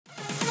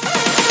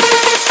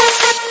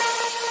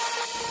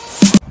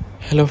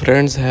Hello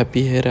friends,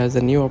 Happy here as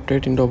a new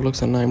update in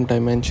Roblox Unnamed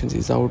Dimensions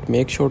is out.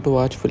 Make sure to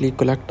watch fully,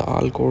 collect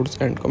all codes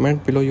and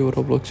comment below your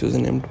Roblox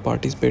username to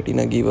participate in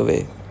a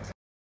giveaway.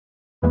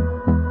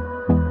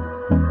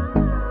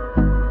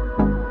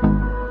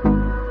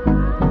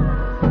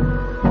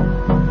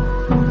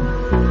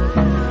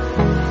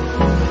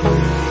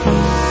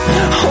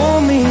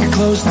 Hold me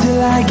close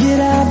till I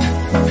get up.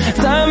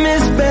 Time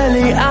is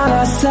barely on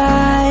our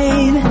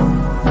side.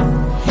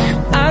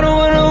 I don't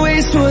wanna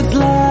waste what's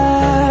left.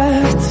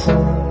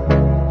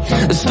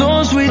 The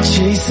storms we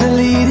chase are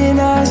leading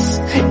us,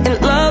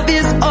 and love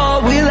is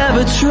all we'll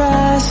ever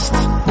trust.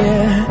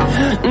 Yeah,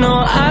 no,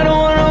 I don't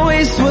wanna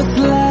waste what's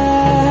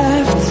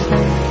left.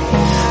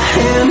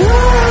 And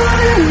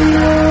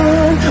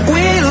on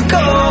we'll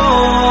go,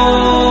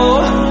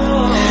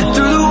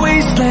 through the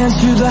wastelands,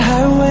 through the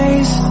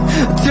highways,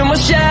 till my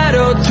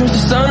shadow turns to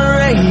sun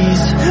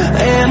rays.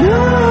 And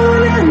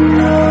on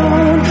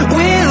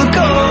we'll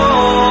go,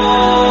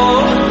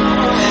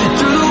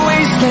 through the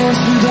wastelands,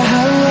 through the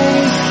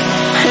highways,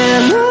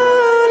 and on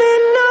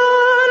we'll go.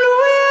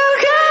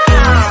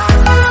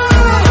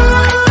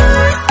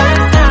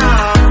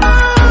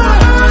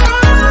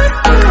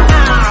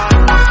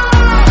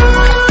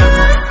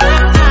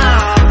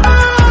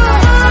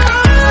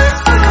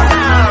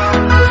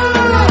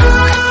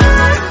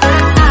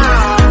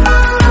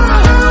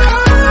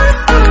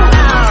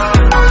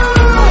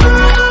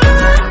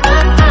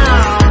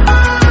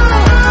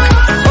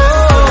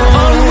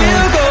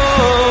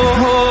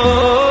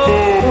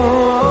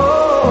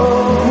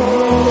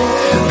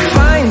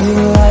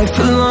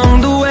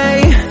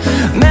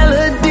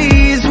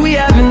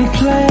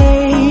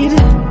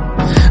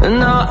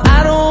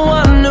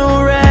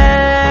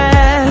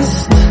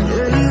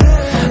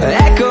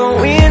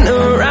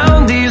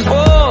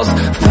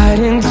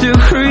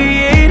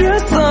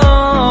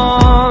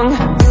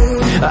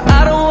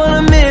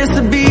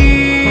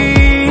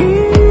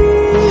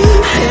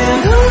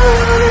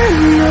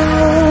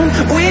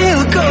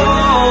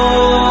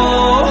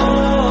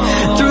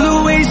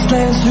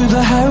 Through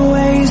the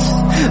highways,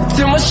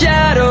 till my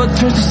shadow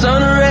turns to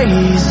sun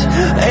rays.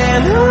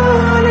 And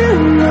on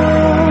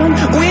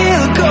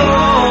we'll go,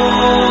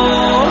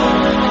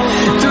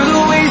 through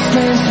the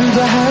wastelands, through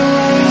the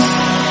highways,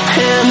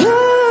 and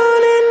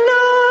on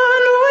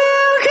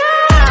we'll go.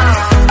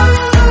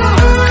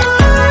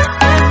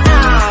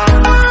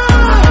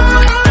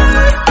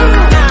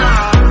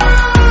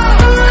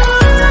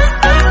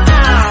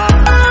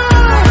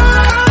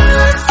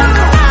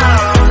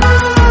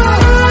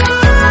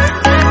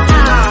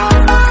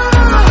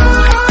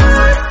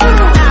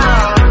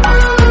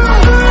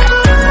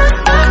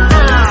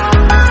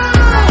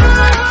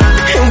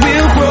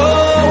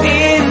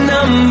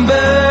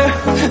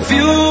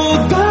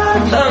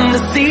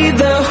 See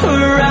the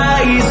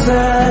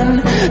horizon,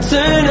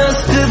 turn us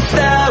to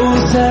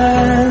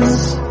thousands,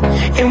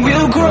 and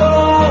we'll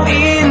grow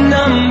in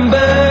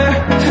number,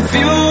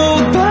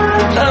 fueled by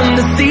them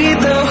to see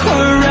the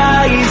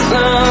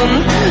horizon,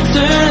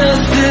 turn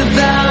us to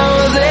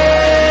thousands,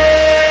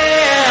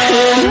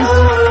 and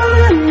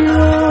on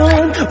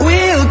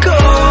we'll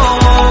go,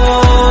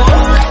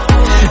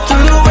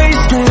 through the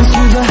wastelands,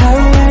 through the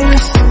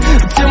highways,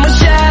 till my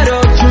shadow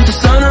turns to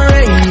sun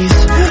rays.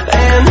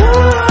 And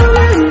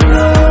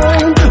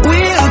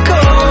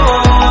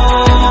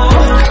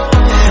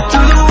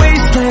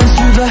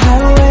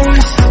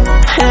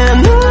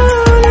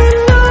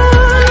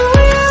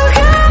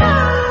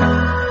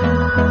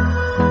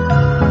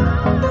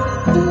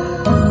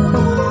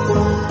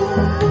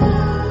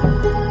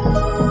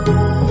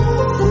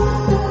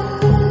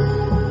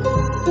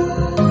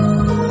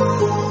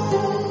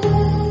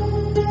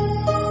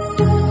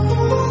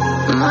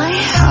my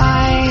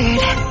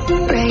heart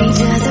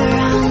rages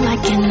around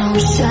like an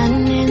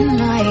ocean in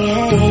my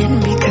head,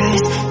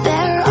 because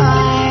there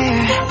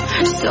are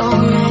so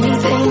many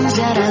things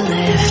that I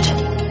left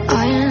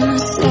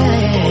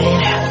unsaid.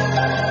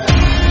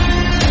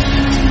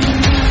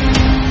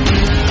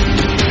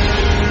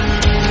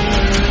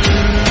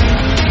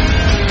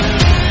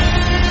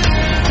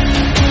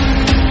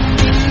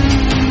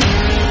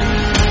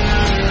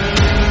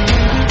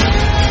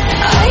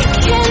 I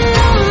can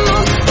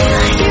almost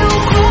feel you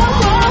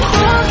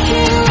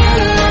walking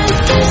in the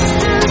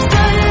distance,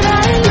 but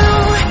I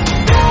know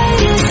that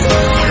it's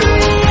not real.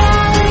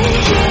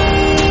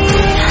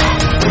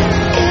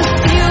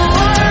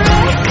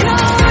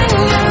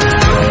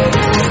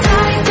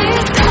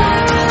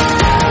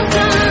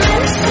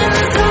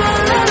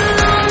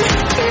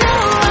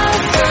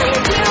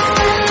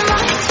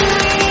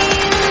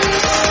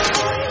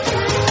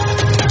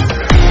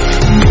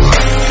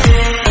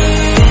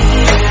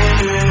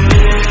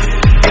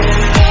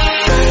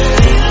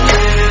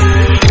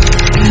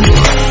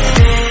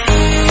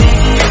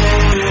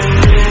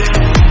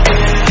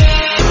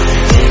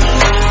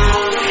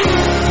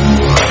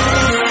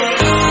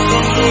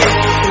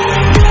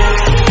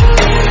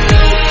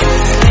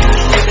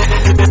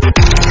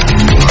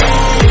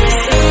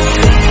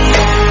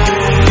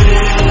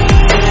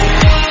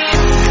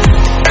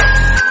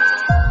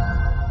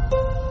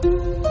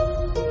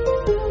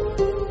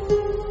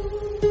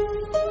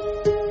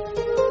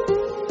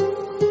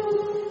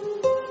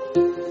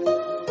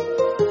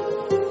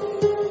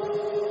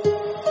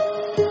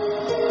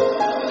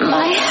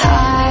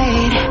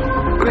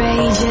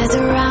 rages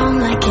around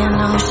like an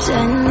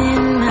ocean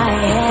in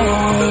my head.